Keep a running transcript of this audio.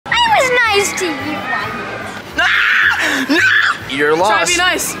nice to you, Wyatt. You're lost. Try to be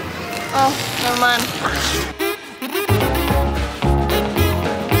nice. Oh, never mind.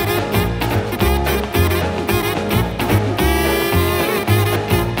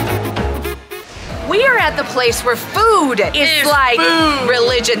 We are at the place where food is like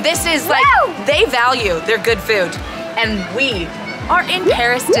religion. This is like, they value their good food. And we are in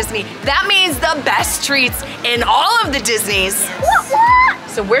Paris Disney. That means the best treats in all of the Disneys.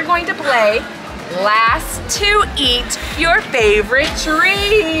 So we're going to play Last to Eat Your Favorite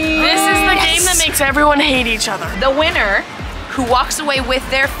Treat. This is the game that makes everyone hate each other. The winner who walks away with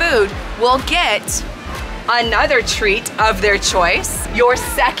their food will get another treat of their choice. Your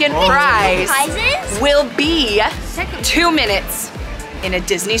second prize will be 2 minutes in a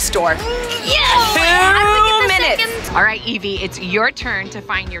Disney store. Yes! 2 minutes. All right, Evie, it's your turn to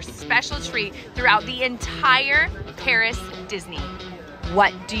find your special treat throughout the entire Paris Disney.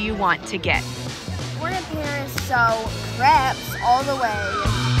 What do you want to get? We're in Paris, so crepes all the way.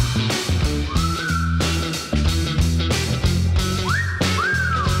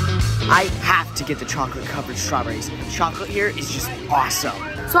 I have to get the chocolate covered strawberries. The chocolate here is just awesome.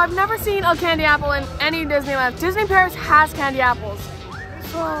 So I've never seen a candy apple in any Disneyland. Disney Paris has candy apples.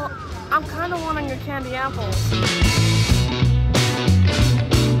 So I'm kind of wanting a candy apple.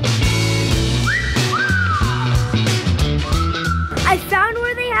 I found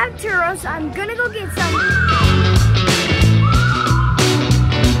where they have churros, so I'm gonna go get some.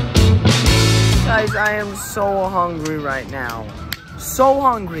 Guys, I am so hungry right now. So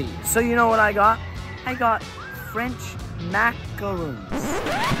hungry. So you know what I got? I got French macaroons.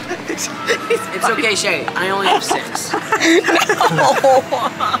 It's okay, Shae. I only have 6.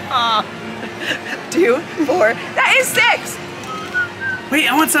 2, 4, that is 6. Wait,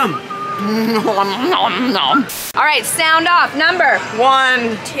 I want some. All right, sound off. Number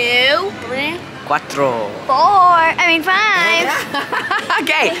 1, 2, 3, 4. 5.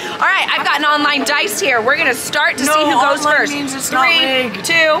 Okay, all right, I've got an online dice here. We're gonna start to see who goes first. Means it's 3, not rigged.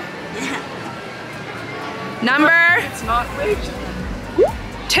 2. Number It's not rigged.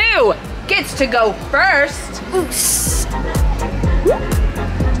 2 gets to go first. 5.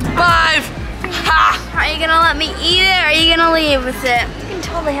 Ha! Are you gonna let me eat it or are you gonna leave with it? You can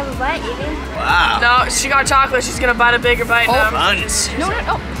totally have a bite, Evie. Wow. No, she got chocolate. She's gonna bite a bigger bite now. Buns. No.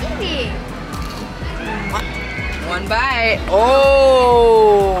 Evie. 1 bite.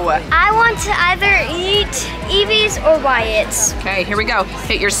 Oh. I want to either eat Evie's or Wyatt's. Okay, here we go.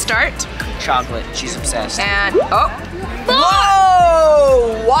 Hit your start. Chocolate. She's obsessed. And,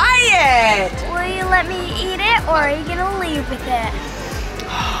 whoa, Wyatt. Will you let me eat it or are you gonna leave with it?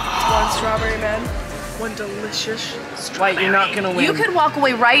 One strawberry man. One delicious. Wait, you're not gonna win. You could walk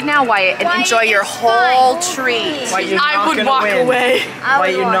away right now, Wyatt, and Wyatt, enjoy your it's whole fine. treat. Wait, you're I not would gonna walk win. away.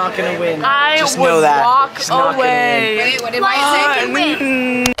 Wait, you're not gonna win. I Just would know that. walk She's not gonna away. Wait, what did Wyatt Wyatt say? can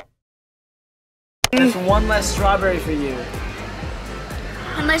win. There's one less strawberry for you.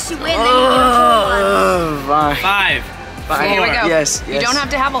 Unless you win, then you get a whole one. Fine. 5. Okay, here we go. Yes, You yes. don't have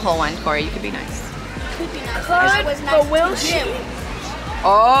to have a whole one, Cora. You could be nice. But will she?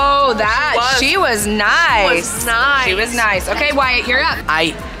 Oh, that. She was She nice. was nice. She was nice. Okay, Wyatt, you're up.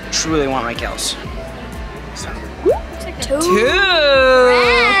 I truly want my kills. 2. 2.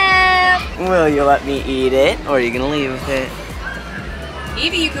 Will you let me eat it, or are you gonna leave with it?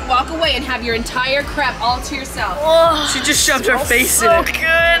 Evie, you could walk away and have your entire crepe all to yourself. She just shoved her face in it. So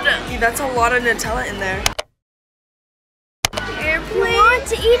good. That's a lot of Nutella in there. Here, please. I want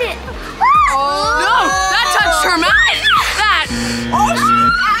to eat it. No, that touched her mouth. That.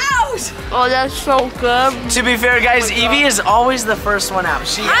 Oh, that's so good. To be fair, guys, Evie is always the first one out.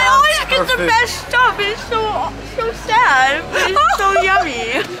 She I always wants get her the food. best stuff. It's so sad, but it's so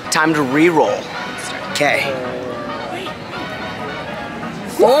yummy. Time to re-roll. Okay.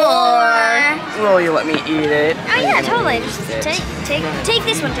 4. Will you let me eat it? Oh yeah, totally. Just take this one. Take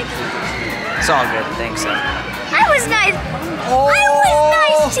this one. It's all good. Thanks. I was nice. I was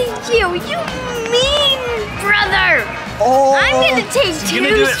nice to you. You mean brother. Oh. I'm gonna take gonna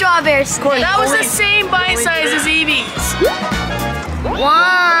 2 do it. strawberry snakes. That was the same bite size as Evie's. 1.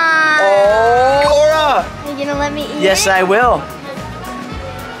 Oh. Cora. Are you gonna let me eat Yes, it? I will.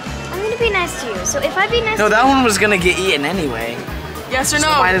 I'm gonna be nice to you. So if I be nice No, to that you, one was gonna get eaten anyway. Yes or So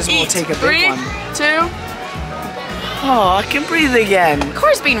no? might as well Eat. take a big 3, one. 2. Oh, I can breathe again.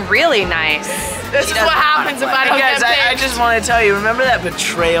 Cora's being really nice. This is what happens if I don't Guys, get I picked. just want to tell you, remember that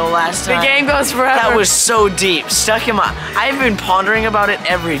betrayal last The time? game goes forever. That was so deep, stuck in my... I've been pondering about it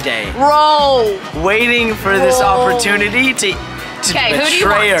every day. Roll. Waiting for this Whoa. opportunity to Okay, who do you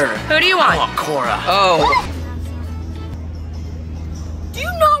betray want? her. Who do you I want? want Cora. Oh. do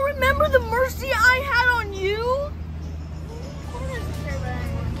you not remember the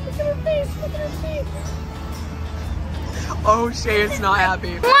Oh, Shae is not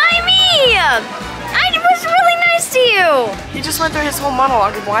happy. Why me? I was really nice to you. He just went through his whole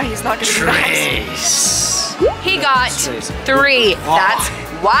monologue of why he's not going to be nice. He got 3. That's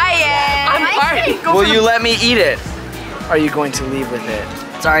Wyatt. I'm party. Will you let me eat it? Are you going to leave with it?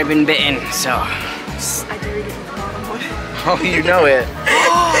 It's already been bitten, so. I dare you to eat the bottom one. Oh, you know it.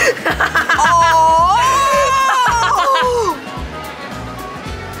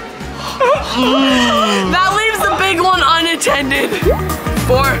 That leaves the big one unattended.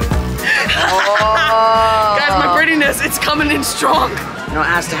 4. Guys, my prettiness, it's coming in strong. You know what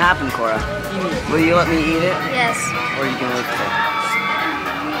has to happen, Cora? Will you let me eat it? Yes. Or are you going to leave with it?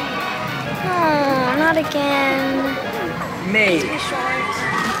 Oh, not again. Me.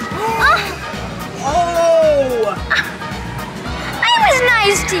 Oh! I was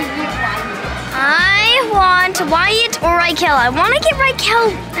nice to you. I want Wyatt or Rykel. I want to get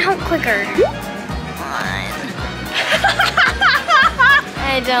Rykel out quicker.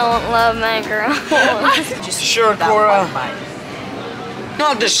 I don't love macaroni. Sure, Cora.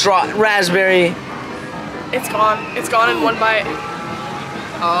 Not distraught. Raspberry. It's gone. It's gone in 1 bite.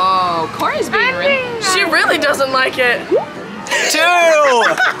 Oh, Cora's being rude. She really doesn't like it. 2!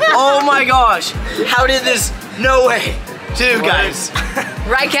 Oh my gosh. How did this? No way. 2, guys.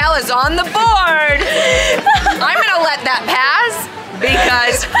 Rykel is on the board. I'm gonna let that pass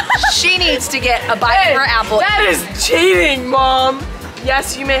because she needs to get a bite of her apple. That is cheating, Mom.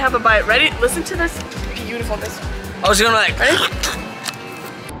 Yes, you may have a bite. Ready? Listen to this beautifulness. I was gonna like. Ready?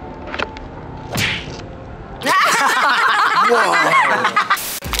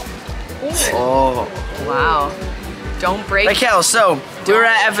 Oh. Wow. Don't break. Rykel, so we were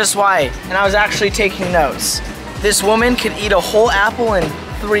at FSY and I was actually taking notes. This woman could eat a whole apple in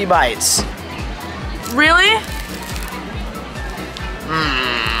 3 bites. Really?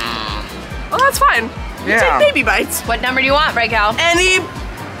 Well, that's fine. You Yeah. take baby bites. What number do you want, Rykel? Any Oh,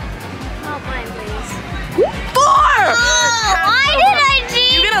 mine, please. 4! Why did I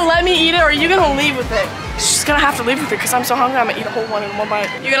cheat? You gonna let me eat it or are you gonna leave with it? She's gonna have to leave with it because I'm so hungry I'm gonna eat a whole one in 1 bite.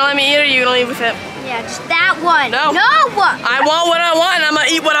 You gonna let me eat it or you gonna leave with it? Yeah, just that one. No. No! I want what I want and I'm gonna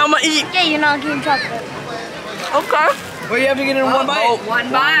eat what I'm gonna eat. Yeah, you're not getting chocolate. Okay. Well, you have to get in 1 bite. 1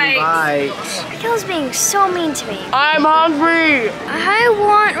 bite. Rykel's being so mean to me. I'm hungry. I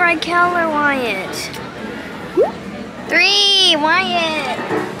want Rykel or Wyatt. 3, Wyatt.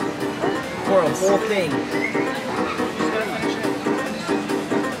 For a whole thing.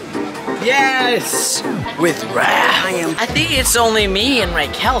 Yes! With wrath. I think it's only me and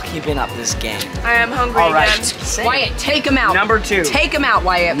Rykel keeping up this game. I am hungry All right. again. Wyatt, take him out. Number 2. Take him out,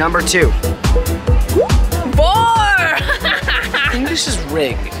 Wyatt. Number 2. 4! I think this is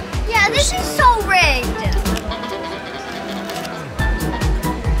rigged. Yeah, this is so rigged.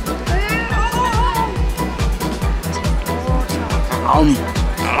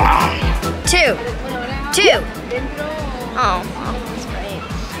 Two. Oh, that's great.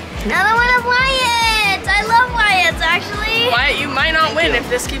 Another one of Wyatt. I love Wyatt's actually. Wyatt, you might not win if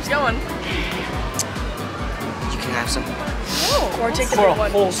this keeps going. You can have some. Or take the For big a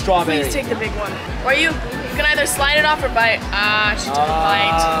one. whole strawberry. Please take the big one. Or you can either slide it off or bite. Ah, she took a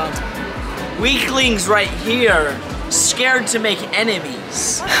bite. Weaklings right here. Scared to make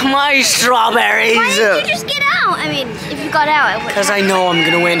enemies. My strawberries. Why didn't you just get out? I mean, if you got out, I would. Because I know I'm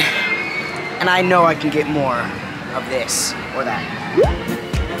gonna win. And I know I can get more of this or that.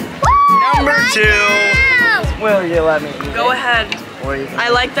 Number 2. Will you let me eat Go it? ahead. Or you I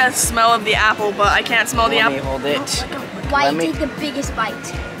like that smell of the apple, but I can't smell the let me apple. hold it. Wyatt, Let me- take the biggest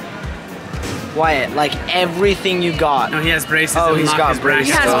bite. Wyatt, like everything you got. No, he has braces. Oh, It'll he's knock got his bracket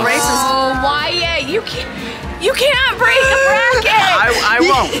braces. He has off. braces. Oh, Wyatt, you can't break a bracket. I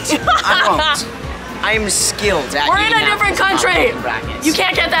won't. I won't. I'm skilled at We're in a eating different apples, not country. eating brackets. You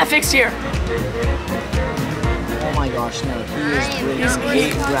can't get that fixed here. Oh my gosh, no. He is I am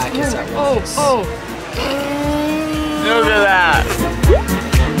bringing not 8 brackets at once. Oh. Look at that.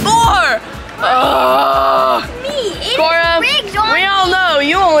 4! Me, it Cora, is rigged on we all know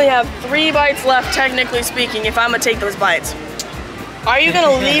you only have 3 bites left, technically speaking, if I'm gonna take those bites. Are you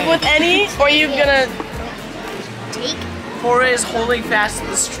gonna leave with any, or are you gonna... take. Cora is holding fast to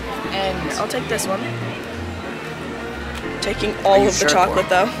the end. I'll take this one. Taking all you of the sure, chocolate,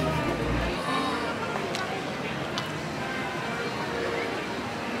 though.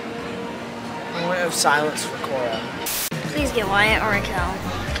 Moment of silence for Cora. Please get Wyatt or Rykel.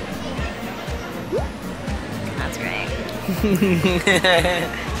 That's great.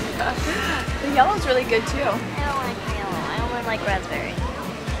 The yellow's really good too. I don't like yellow. I only like raspberry.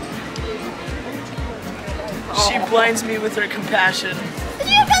 She blinds me with her compassion.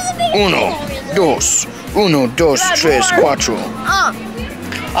 Uno, Dos, Uno, dos, tres, cuatro.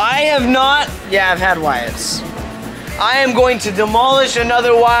 I have not. Yeah, I've had Wyatt's. I am going to demolish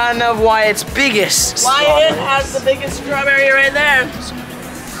another one of Wyatt's biggest. Wyatt has the biggest strawberry right there.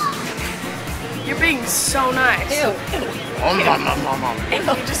 You're being so nice.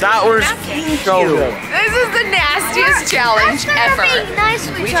 That was so good. This is the nastiest challenge ever. We're being nice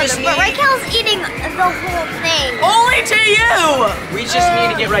to each other, but Rykel's eating the whole thing. Only to you! We just need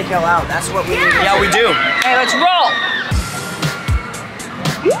to get Rykel out. That's what we need. Yeah, we do. Hey, let's roll.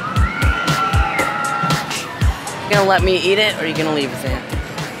 You gonna let me eat it, or are you gonna leave with it?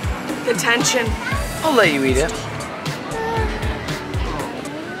 The tension. I'll let you eat it.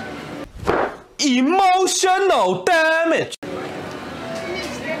 Emotional damage.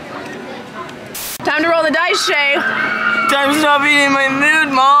 Time to roll the dice, Shae. Time to stop eating my food,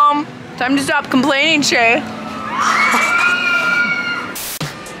 Mom. Time to stop complaining, Shae.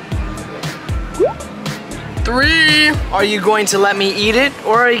 Three. Are you going to let me eat it,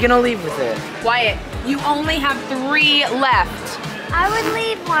 or are you gonna leave with it? Wyatt, you only have 3 left. I would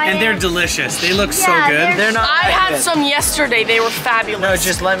leave Wyatt. And they're delicious. They look so Yeah, good. They're not. I that had good. some yesterday. They were fabulous. No,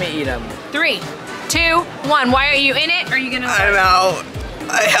 just let me eat them. 3, 2, 1. Why are you in it? Or are you gonna? I'm out.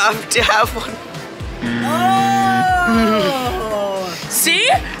 I have to have one. See?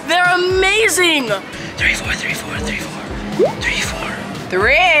 They're amazing. 3, 4, 3, 4, 3, 4. 3, 4.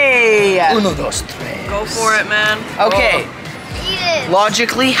 3. Uno, dos, tres. Go for it, man. Okay. Eat it.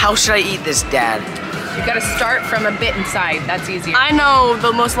 Logically, how should I eat this, Dad? You gotta start from a bit inside. That's easier. I know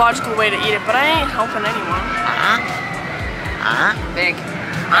the most logical way to eat it, but I ain't helping anyone. Big.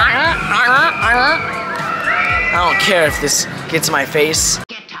 I don't care if this gets my face.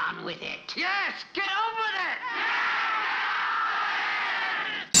 Get on with it. Yes, get on with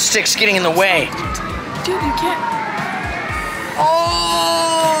it. Stick's getting in the way. Dude, you can't. Oh!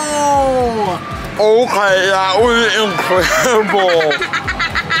 Okay, that was incredible.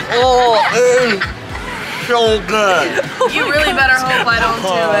 Oh, it's so good. You really better hope I don't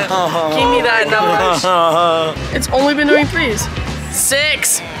do it. Give me that number. It's only been doing 3s.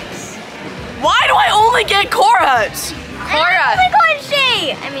 6. Why do I only get Cora's? Cora. Oh my God,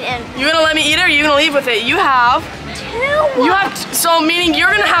 Shae. I mean, and You gonna let me eat it or you gonna leave with it? You have. 2. You have. So meaning you're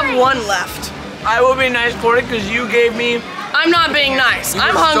gonna have 1 left. I will be nice, Cora, because you gave me. I'm not being nice.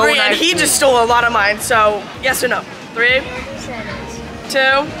 I'm were so hungry and nice he to just me. stole a lot of mine. So yes or no? 3,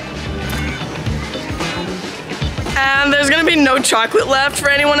 2. And there's gonna be no chocolate left for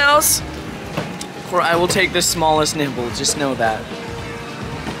anyone else. Cora, I will take the smallest nibble. Just know that.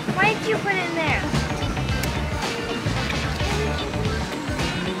 Why did you put it in there?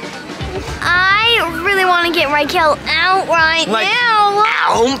 I really want to get Rykel out right Like- now.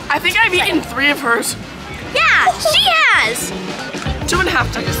 Ow! I think I've eaten 3 of hers. Yeah, she has.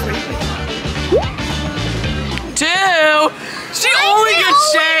 2.5 times 3. 2. She only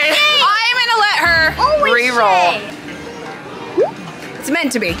gets Shae. I'm gonna let her Always re-roll. Shae. It's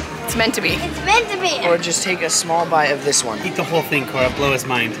meant to be. It's meant to be. It's meant to be. Or just take a small bite of this one. Eat the whole thing, Cora. Blow his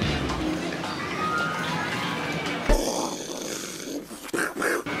mind.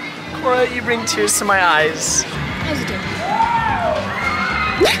 Cora, you bring tears to my eyes.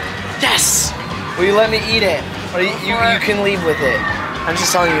 Yes! Will you let me eat it? Or you can leave with it. I'm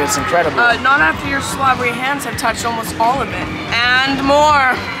just telling you, it's incredible. Not after your slobbery hands have touched almost all of it. And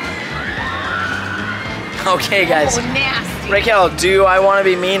more. Okay, guys. Oh, nasty. Rykel, do I want to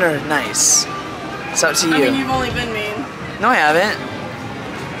be mean or nice? It's up to you. I mean, you've only been mean. No, I haven't.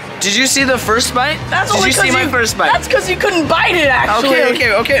 Did you see the first bite? That's Did only you see 'cause my first bite? That's because you couldn't bite it, actually.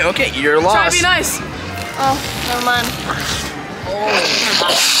 Okay. You're lost. Try to be nice. Oh, never mind.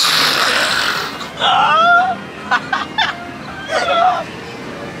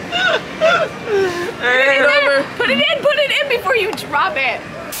 Put it in before you drop it.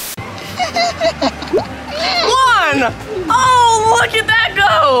 1! Oh, look at that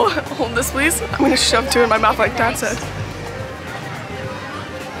go! Hold this, please. I'm gonna shove 2 in my mouth like Dad said.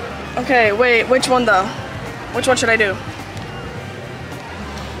 Okay, wait, which one though? Which one should I do?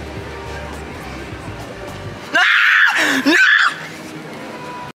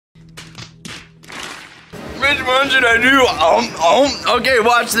 Which one should I do? Okay,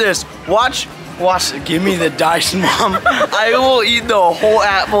 watch this. Watch. Give me the dice, Mom. I will eat the whole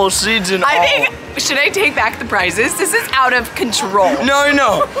apple seeds and all. I think, should I take back the prizes? This is out of control.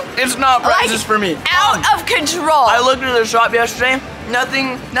 No. It's not prizes for me. Out of control. I looked at the shop yesterday.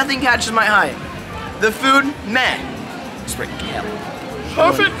 Nothing catches my eye. The food, meh. It's Rykel.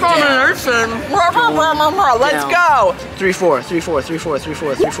 Perfect combination. Let's go. 3, 4, 3, 4, 3, 4, 3,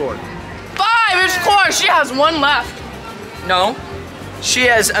 4, 3, 4. 5, it's Cora. She has 1 left. No. She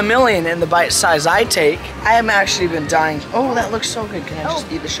has a million in the bite size I take. I have actually been dying. Oh, that looks so good. Can I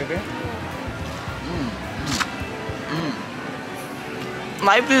just eat the sugar?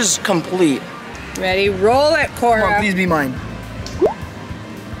 Life is complete. Ready? Roll it, Cora. Come on, please be mine.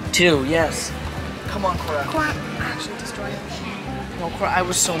 2, yes. Come on, Cora. Cora, actually destroy it. No, Cora, I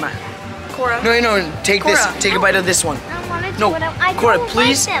was so mad. Cora. No, take Cora. this. Take a bite of this one. I want to do No, what I Cora, don't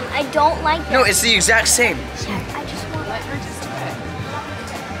please. like them. I don't like them. No, it's the exact same. I just want Let her just do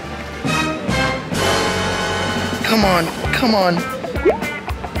it. Come on, come on.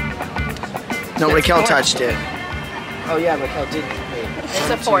 No, Rykel touched it. Oh yeah, Rykel did. It's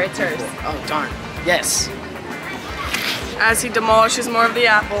a 4, it's hers. Oh darn. Yes. As he demolishes more of the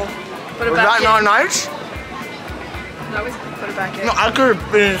apple, put it Was back that not in. nice? No, put it back in. No, I could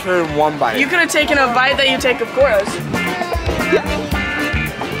have finished it in one bite. You could have taken a bite that you take of Cora's.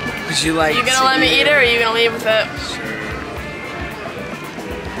 Would you like? You gonna let me eat it, or are you gonna leave with it?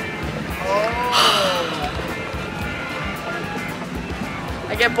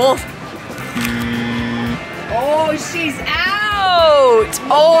 I get both. Oh, she's out.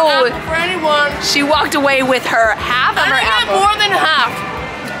 Oh, Apple for anyone. she walked away with her half of I her get apple. more than half.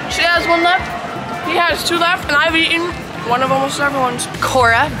 She has 1 left. He has 2 left, and I've eaten one of almost everyone's.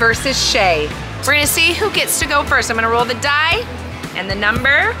 Cora versus Shae. We're gonna see who gets to go first. I'm gonna roll the die, and the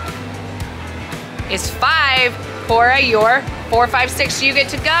number is 5. Cora, you're 4, 5, 6. You get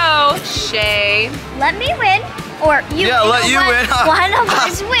to go. Shae. Let me win, or you. Yeah, let you win. One of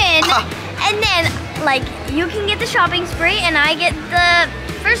us win, and then like you can get the shopping spree, and I get the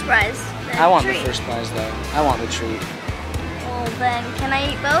first prize. I want the treat. first prize though. I want the treat. Well, then can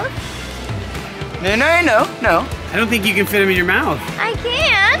I eat both? No. I don't think you can fit them in your mouth. I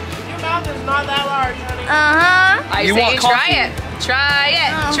can. Your mouth is not that large, honey. Uh-huh. You say want try coffee? it. Try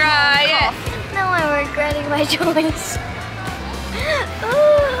it. Oh, Try it. Now I'm regretting my choice.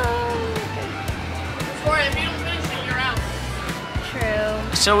 Oh, Cora, if you don't finish it, you're out.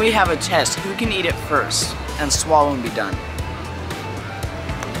 true. So we have a test. Who can eat it first and swallow and be done?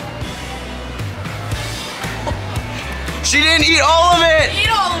 She didn't eat all of it. Eat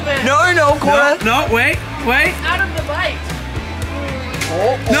all of it. No, Cora. No, wait. Out of the bite.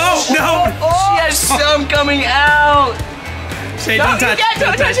 No. She has some coming out. Shae, don't touch.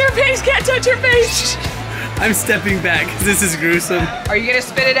 Don't touch your face. Can't touch your face. I'm stepping back because this is gruesome. Are you gonna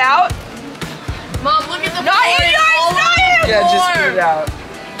spit it out? Mom, look at the Not floor. in It's yours, all not over in the Yeah, just floor. spit it out.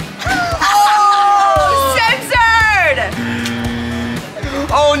 Oh, censored!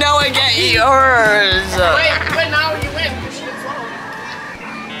 Oh, now I can't eat hers. Wait, now you win. Because she didn't swallow.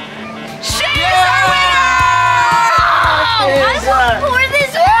 Shae is our winner! I want more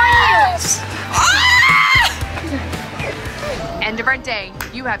this oil. End of our day.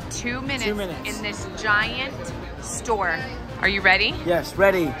 You have 2 minutes, 2 minutes. in this giant store. Are you ready? Yes,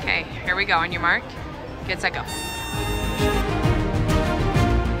 ready. Okay, here we go. On your mark, get set, go.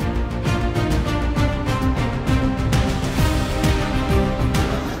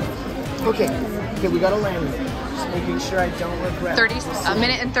 Okay, we gotta land it. Just making sure I don't regret. 1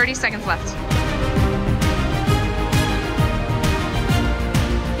 minute and 30 seconds left.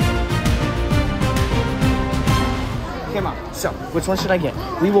 Okay, Mom. So, which one should I get?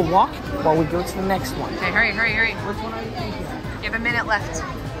 We will walk while we go to the next one. Okay, hurry. Which one are you thinking? You have a minute left.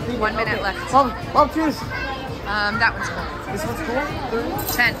 1 minute left. Mom, choose. That one's cool. This one's cool.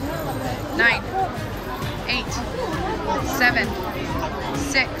 10, 9, 8, 7,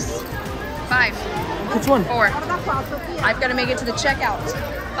 6, 5, Which one? 4. I've got to make it to the checkout.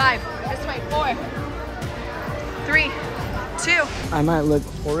 5. This way. 4, 3, 2. I might look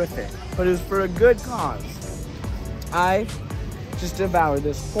horrific, but it's for a good cause. I just devoured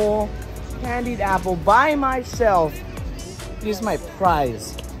this whole candied apple by myself. It is my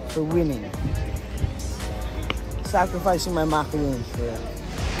prize for winning. Sacrificing my macaroons for it.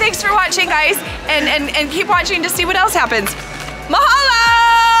 Thanks for watching, guys, and keep watching to see what else happens. Mahalo!